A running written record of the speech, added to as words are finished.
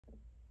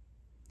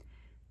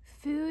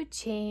Food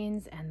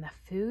Chains and the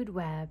Food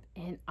Web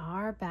in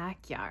Our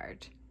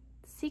Backyard,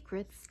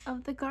 Secrets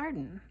of the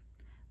Garden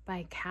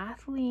by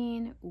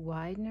Kathleen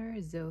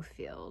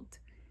Widener-Zofield,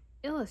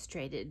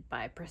 illustrated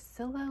by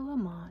Priscilla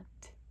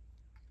Lamont.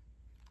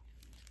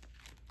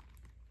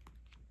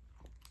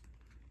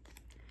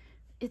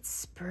 It's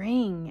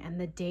spring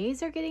and the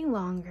days are getting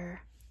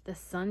longer. The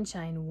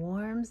sunshine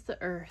warms the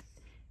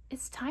earth.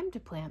 It's time to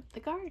plant the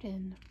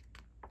garden.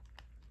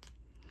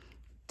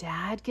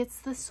 Dad gets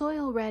the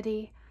soil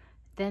ready.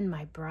 Then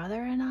my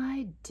brother and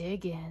I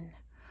dig in.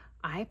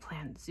 I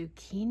plant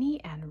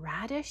zucchini and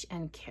radish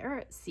and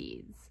carrot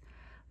seeds.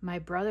 My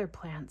brother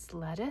plants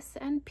lettuce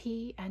and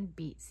pea and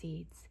beet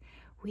seeds.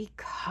 We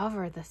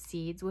cover the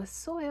seeds with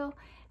soil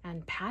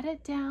and pat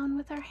it down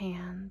with our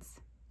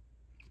hands.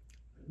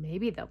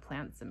 Maybe they'll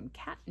plant some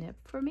catnip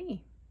for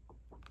me.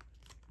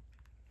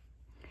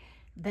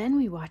 Then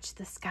we watch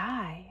the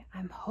sky.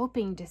 I'm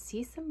hoping to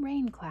see some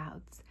rain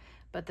clouds,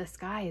 but the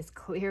sky is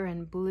clear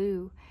and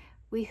blue.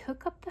 We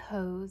hook up the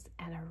hose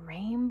and a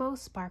rainbow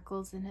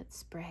sparkles in its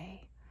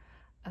spray.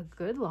 A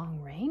good long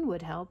rain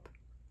would help.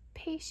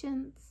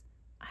 Patience,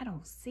 I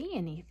don't see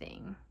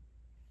anything.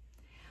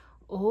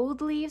 Old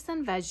leaves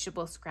and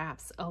vegetable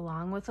scraps,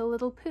 along with a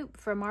little poop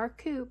from our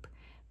coop,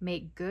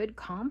 make good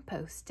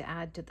compost to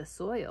add to the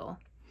soil.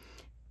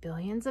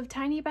 Billions of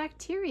tiny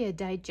bacteria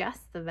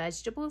digest the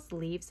vegetables,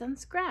 leaves, and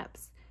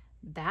scraps.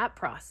 That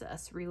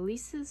process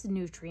releases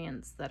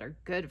nutrients that are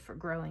good for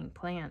growing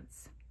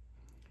plants.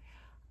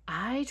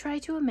 I try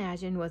to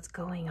imagine what's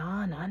going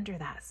on under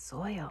that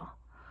soil.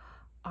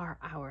 Are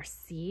our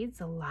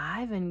seeds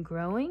alive and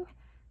growing?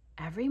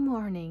 Every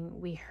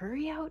morning we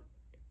hurry out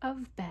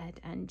of bed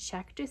and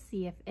check to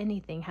see if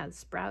anything has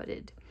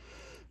sprouted.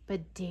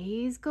 But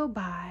days go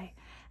by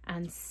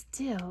and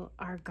still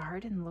our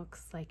garden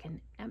looks like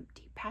an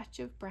empty patch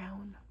of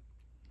brown.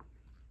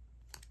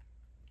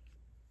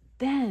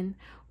 Then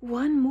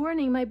one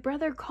morning my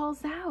brother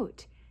calls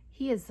out.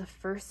 He is the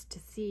first to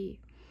see.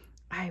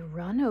 I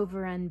run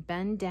over and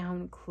bend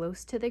down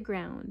close to the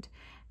ground,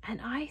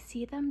 and I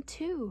see them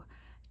too.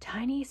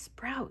 Tiny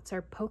sprouts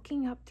are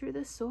poking up through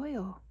the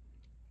soil.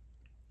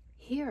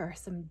 Here are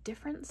some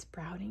different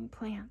sprouting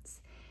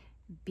plants: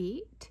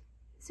 beet,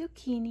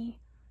 zucchini,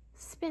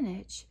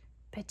 spinach,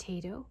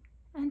 potato,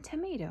 and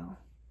tomato.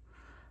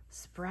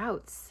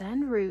 Sprouts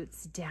send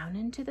roots down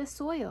into the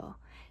soil.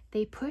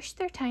 They push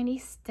their tiny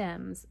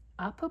stems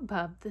up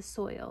above the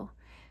soil.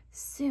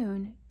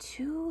 Soon,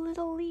 2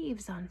 little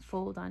leaves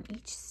unfold on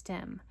each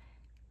stem.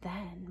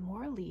 Then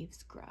more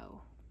leaves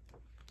grow.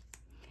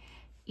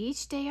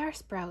 Each day our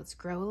sprouts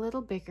grow a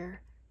little bigger.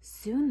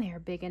 Soon they are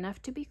big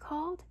enough to be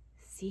called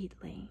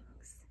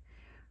seedlings.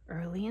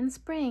 Early in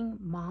spring,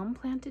 Mom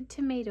planted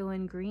tomato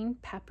and green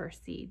pepper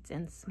seeds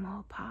in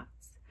small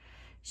pots.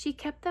 She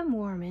kept them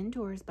warm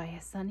indoors by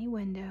a sunny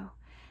window.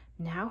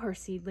 Now her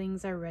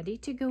seedlings are ready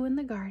to go in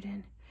the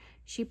garden.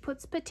 She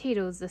puts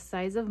potatoes the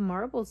size of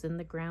marbles in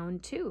the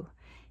ground too.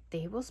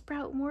 They will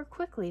sprout more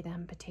quickly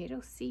than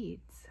potato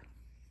seeds.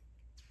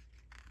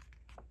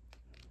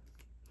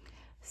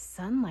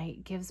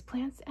 Sunlight gives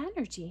plants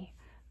energy.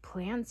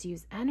 Plants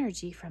use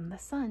energy from the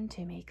sun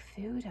to make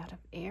food out of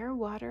air,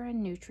 water,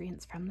 and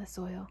nutrients from the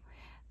soil.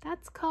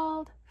 That's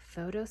called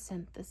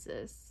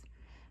photosynthesis.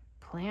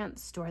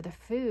 Plants store the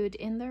food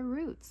in their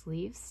roots,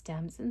 leaves,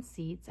 stems, and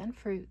seeds, and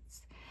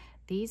fruits.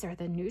 These are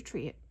the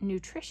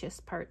nutritious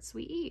parts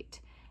we eat,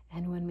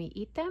 and when we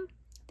eat them,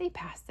 they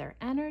pass their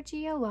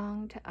energy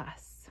along to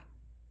us.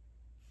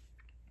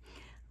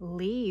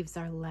 Leaves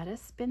are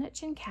lettuce,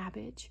 spinach, and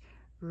cabbage.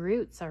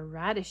 Roots are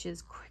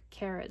radishes,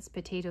 carrots,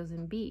 potatoes,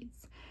 and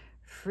beets.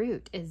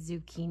 Fruit is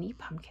zucchini,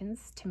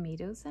 pumpkins,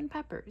 tomatoes, and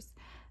peppers.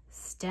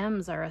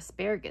 Stems are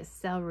asparagus,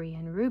 celery,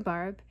 and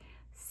rhubarb.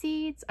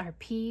 Seeds are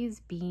peas,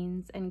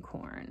 beans, and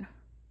corn.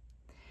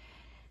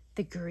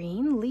 The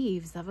green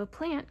leaves of a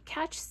plant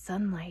catch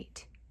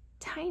sunlight.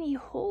 Tiny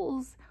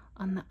holes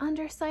on the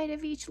underside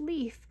of each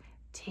leaf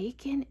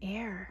take in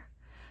air.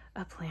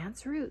 A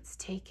plant's roots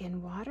take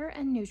in water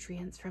and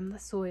nutrients from the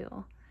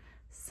soil.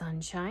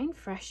 Sunshine,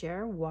 fresh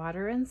air,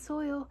 water, and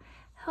soil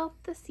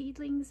help the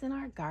seedlings in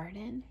our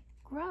garden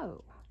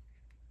grow.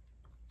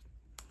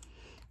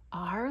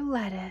 Our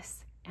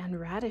lettuce and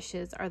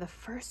radishes are the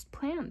first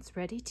plants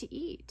ready to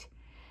eat.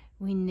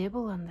 We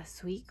nibble on the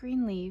sweet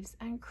green leaves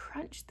and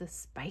crunch the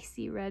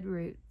spicy red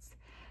roots.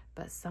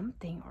 But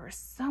something or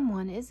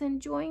someone is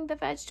enjoying the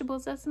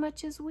vegetables as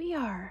much as we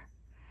are.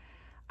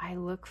 I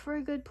look for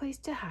a good place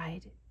to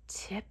hide,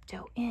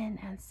 tiptoe in,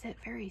 and sit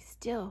very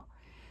still.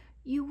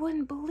 You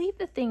wouldn't believe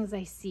the things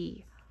I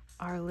see.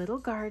 Our little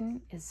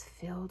garden is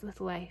filled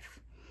with life.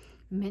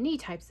 Many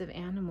types of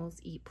animals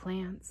eat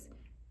plants.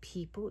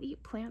 People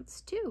eat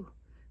plants too.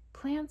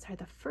 Plants are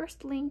the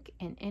first link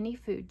in any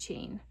food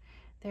chain.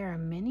 There are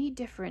many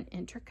different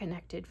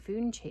interconnected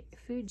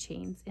food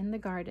chains in the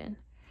garden.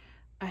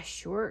 A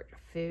short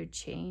food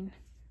chain.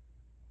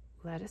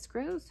 Lettuce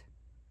grows,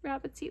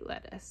 rabbits eat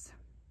lettuce.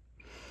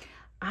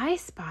 I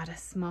spot a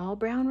small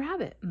brown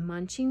rabbit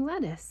munching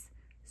lettuce.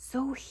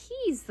 So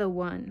he's the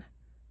one.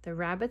 The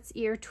rabbit's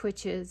ear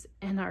twitches,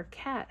 and our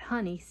cat,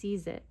 Honey,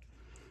 sees it.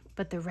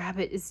 But the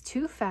rabbit is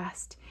too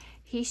fast.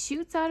 He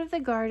shoots out of the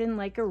garden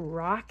like a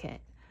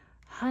rocket.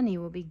 Honey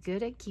will be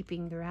good at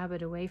keeping the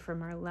rabbit away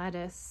from our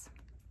lettuce.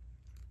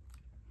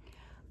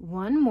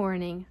 One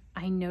morning,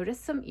 I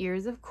noticed some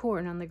ears of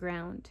corn on the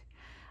ground.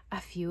 A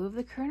few of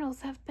the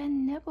kernels have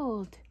been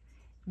nibbled.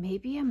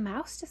 Maybe a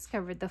mouse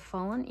discovered the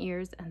fallen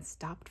ears and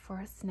stopped for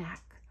a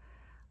snack.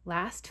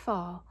 Last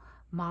fall,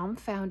 Mom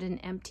found an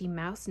empty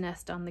mouse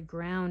nest on the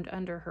ground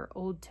under her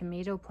old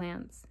tomato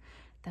plants.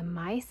 The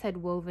mice had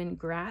woven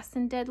grass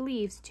and dead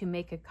leaves to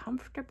make a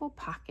comfortable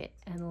pocket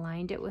and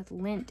lined it with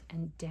lint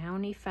and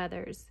downy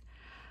feathers.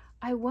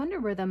 I wonder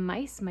where the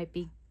mice might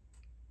be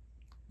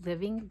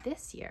living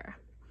this year.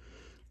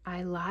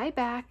 I lie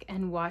back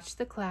and watch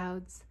the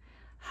clouds.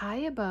 High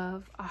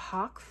above, a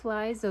hawk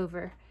flies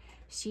over.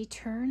 She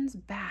turns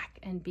back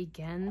and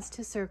begins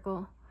to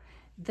circle.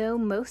 Though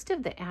most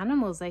of the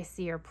animals I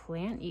see are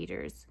plant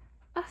eaters,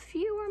 a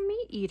few are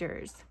meat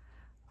eaters.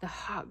 The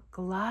hawk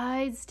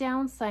glides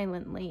down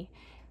silently.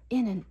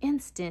 In an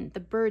instant, the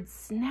bird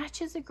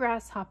snatches a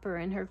grasshopper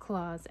in her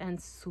claws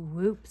and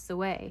swoops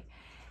away.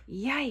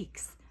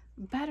 Yikes!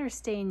 Better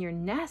stay in your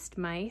nest,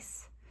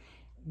 mice.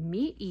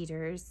 Meat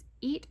eaters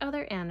eat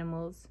other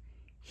animals.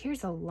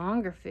 Here's a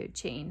longer food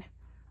chain.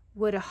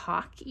 Would a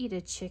hawk eat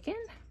a chicken?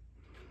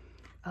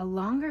 A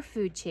longer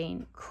food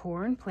chain.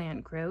 Corn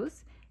plant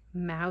grows.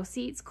 Mouse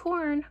eats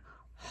corn.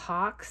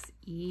 Hawks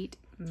eat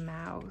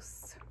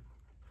mouse.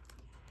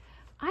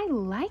 I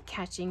like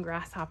catching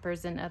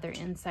grasshoppers and other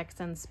insects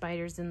and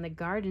spiders in the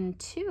garden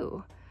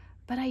too,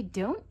 but I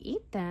don't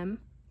eat them.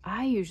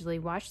 I usually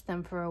watch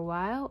them for a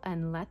while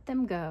and let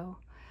them go.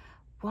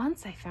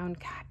 Once I found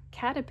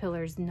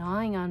caterpillars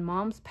gnawing on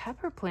Mom's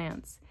pepper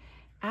plants.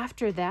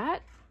 After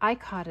that, I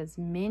caught as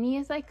many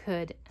as I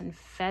could and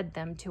fed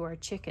them to our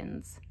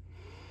chickens.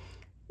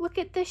 Look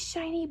at this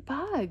shiny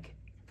bug.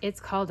 It's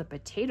called a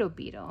potato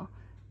beetle.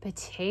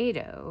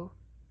 Potato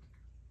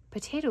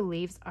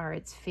leaves are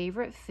its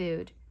favorite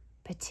food.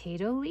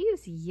 Potato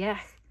leaves? Yuck.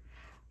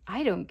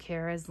 I don't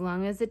care as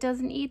long as it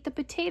doesn't eat the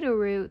potato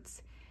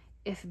roots.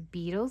 If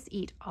beetles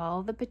eat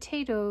all the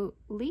potato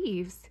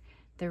leaves,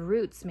 the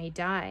roots may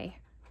die.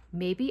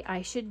 Maybe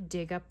I should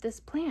dig up this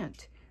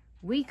plant.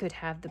 We could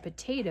have the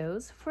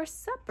potatoes for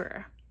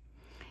supper.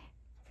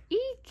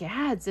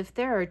 Egads, if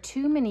there are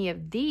too many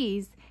of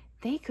these,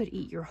 they could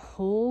eat your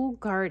whole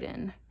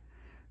garden.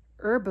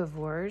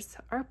 Herbivores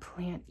are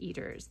plant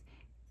eaters.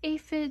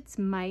 Aphids,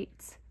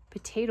 mites,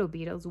 potato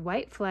beetles,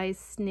 whiteflies,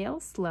 snail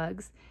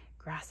slugs,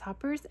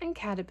 grasshoppers, and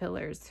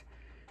caterpillars.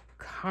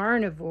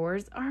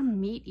 Carnivores are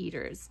meat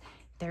eaters.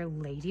 They're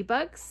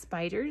ladybugs,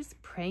 spiders,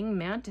 praying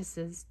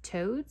mantises,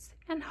 toads,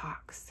 and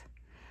hawks.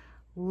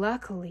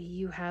 Luckily,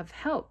 you have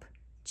help.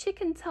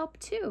 Chickens help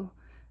too.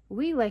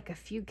 We like a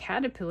few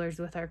caterpillars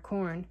with our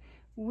corn.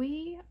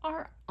 We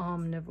are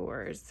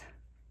omnivores.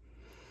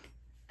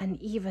 An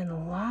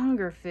even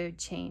longer food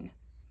chain.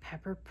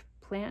 Pepper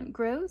plant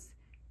grows.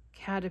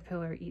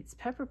 Caterpillar eats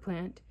pepper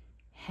plant.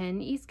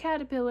 Hen eats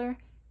caterpillar.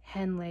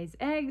 Hen lays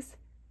eggs.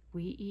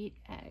 We eat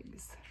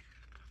eggs.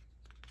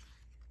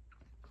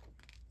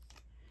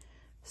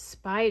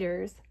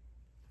 Spiders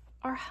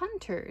are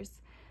hunters.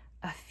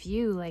 A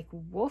few, like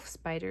wolf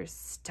spiders,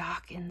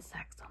 stalk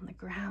insects on the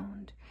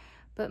ground.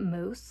 But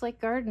most, like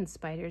garden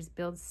spiders,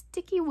 build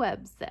sticky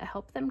webs that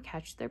help them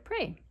catch their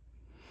prey.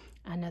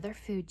 Another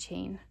food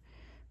chain.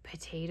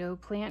 Potato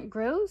plant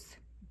grows.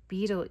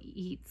 Beetle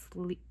eats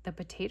the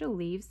potato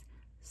leaves.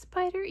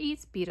 Spider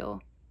eats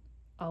beetle.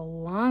 A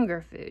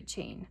longer food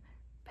chain.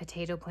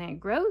 Potato plant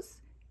grows.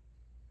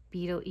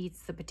 Beetle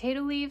eats the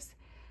potato leaves.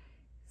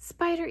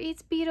 Spider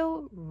eats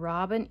beetle.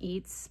 Robin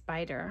eats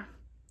spider.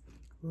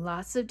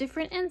 Lots of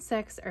different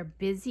insects are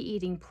busy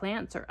eating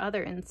plants or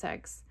other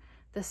insects.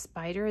 The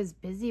spider is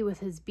busy with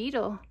his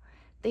beetle.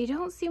 They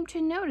don't seem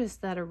to notice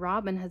that a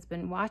robin has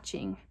been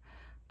watching.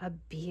 A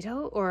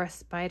beetle or a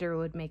spider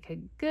would make a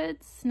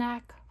good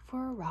snack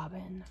for a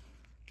robin.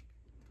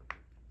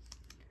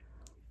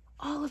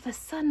 All of a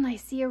sudden, I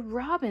see a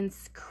robin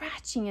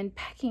scratching and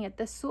pecking at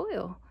the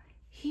soil.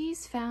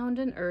 He's found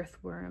an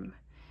earthworm.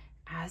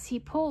 As he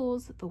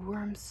pulls, the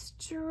worm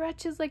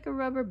stretches like a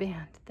rubber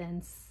band.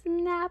 Then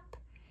snap,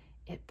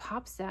 it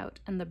pops out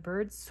and the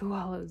bird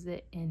swallows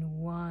it in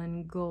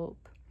one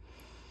gulp.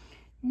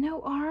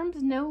 No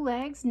arms, no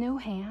legs, no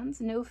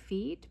hands, no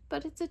feet,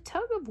 but it's a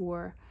tug of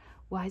war.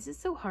 Why is it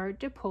so hard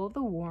to pull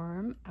the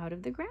worm out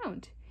of the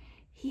ground?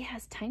 He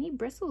has tiny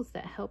bristles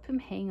that help him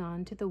hang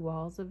on to the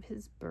walls of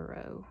his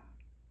burrow.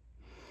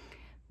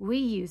 We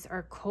use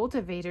our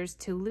cultivators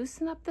to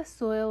loosen up the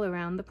soil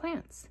around the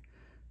plants,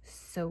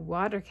 so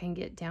water can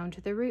get down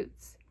to the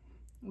roots.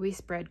 We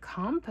spread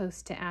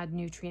compost to add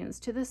nutrients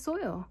to the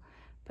soil,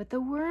 but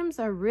the worms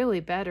are really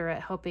better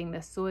at helping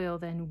the soil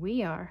than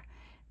we are.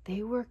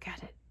 They work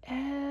at it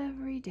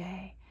every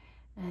day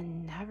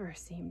and never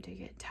seem to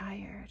get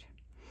tired.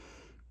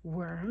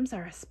 Worms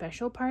are a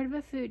special part of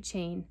a food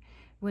chain.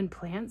 When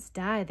plants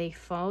die, they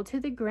fall to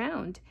the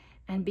ground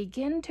and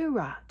begin to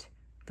rot.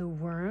 The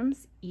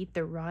worms eat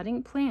the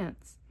rotting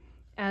plants.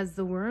 As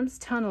the worms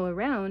tunnel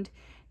around,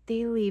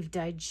 they leave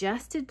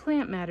digested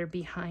plant matter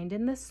behind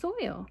in the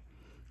soil.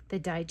 The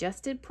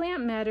digested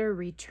plant matter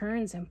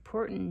returns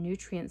important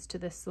nutrients to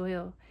the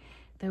soil.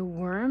 The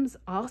worms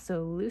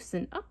also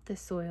loosen up the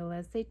soil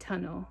as they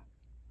tunnel.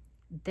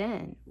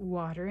 Then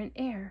water and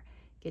air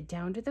get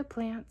down to the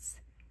plants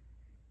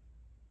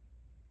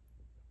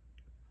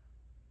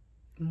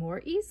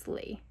more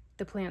easily.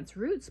 The plant's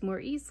roots more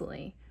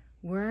easily.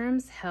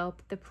 Worms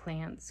help the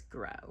plants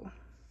grow.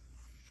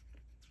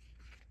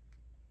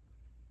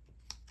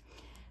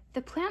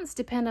 The plants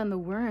depend on the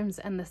worms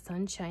and the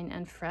sunshine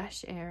and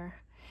fresh air.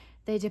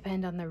 They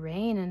depend on the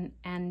rain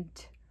and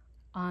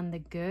on the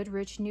good,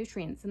 rich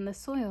nutrients in the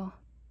soil.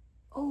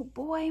 Oh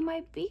boy,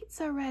 my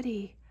beets are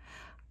ready.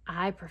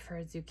 I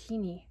prefer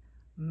zucchini.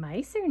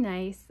 Mice are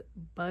nice,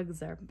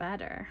 bugs are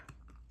better.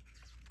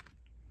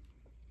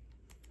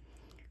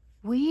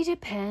 We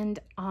depend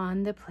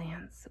on the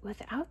plants.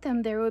 Without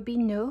them, there would be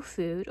no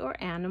food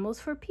or animals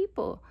for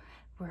people.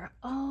 We're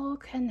all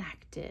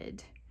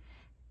connected.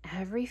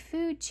 Every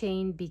food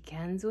chain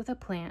begins with a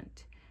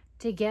plant.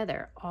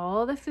 Together,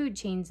 all the food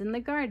chains in the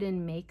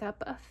garden make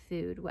up a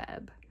food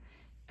web.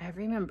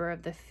 Every member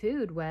of the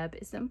food web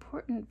is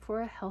important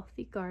for a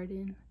healthy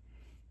garden.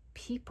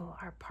 People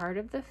are part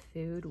of the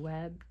food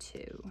web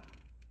too.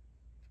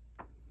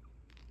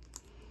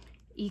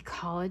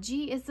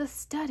 Ecology is the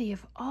study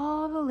of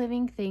all the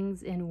living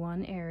things in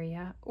one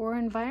area or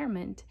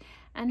environment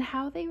and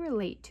how they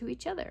relate to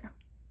each other.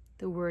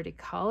 The word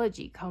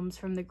ecology comes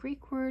from the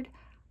Greek word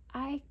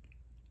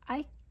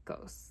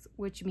oikos,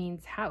 which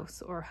means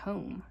house or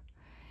home.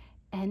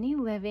 Any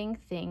living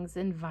thing's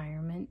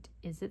environment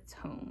is its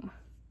home.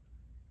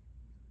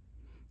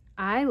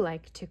 I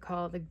like to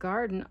call the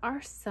garden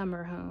our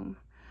summer home.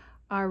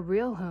 Our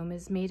real home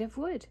is made of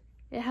wood.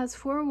 It has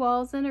 4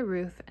 walls and a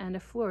roof and a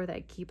floor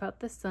that keep out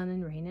the sun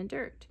and rain and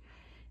dirt.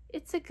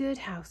 It's a good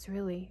house,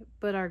 really,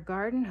 but our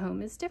garden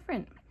home is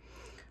different.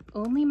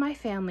 Only my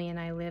family and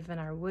I live in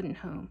our wooden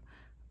home,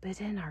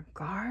 but in our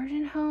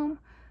garden home,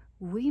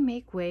 we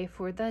make way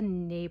for the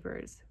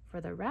neighbors,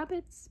 for the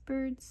rabbits,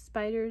 birds,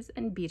 spiders,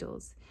 and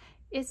beetles.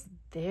 It's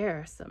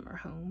their summer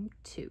home,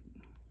 too.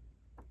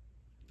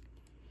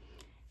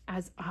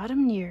 As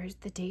autumn nears,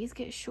 the days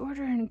get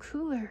shorter and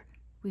cooler.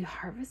 We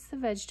harvest the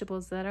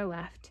vegetables that are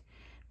left.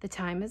 The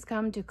time has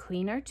come to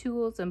clean our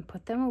tools and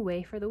put them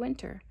away for the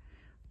winter.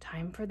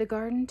 Time for the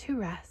garden to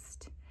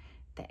rest.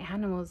 The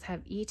animals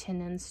have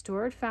eaten and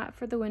stored fat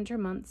for the winter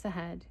months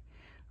ahead.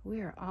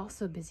 We are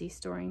also busy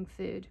storing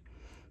food.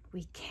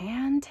 We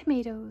can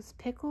tomatoes,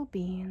 pickle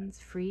beans,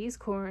 freeze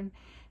corn,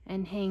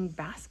 and hang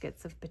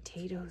baskets of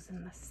potatoes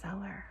in the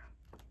cellar.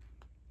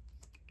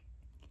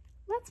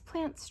 Let's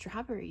plant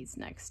strawberries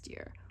next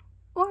year,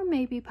 or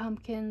maybe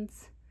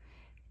pumpkins.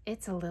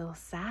 It's a little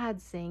sad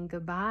saying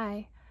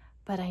goodbye,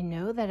 but I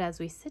know that as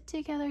we sit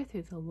together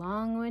through the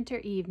long winter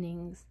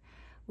evenings,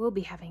 we'll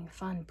be having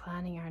fun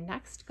planning our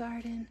next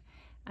garden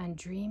and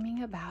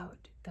dreaming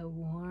about the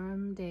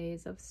warm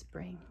days of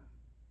spring.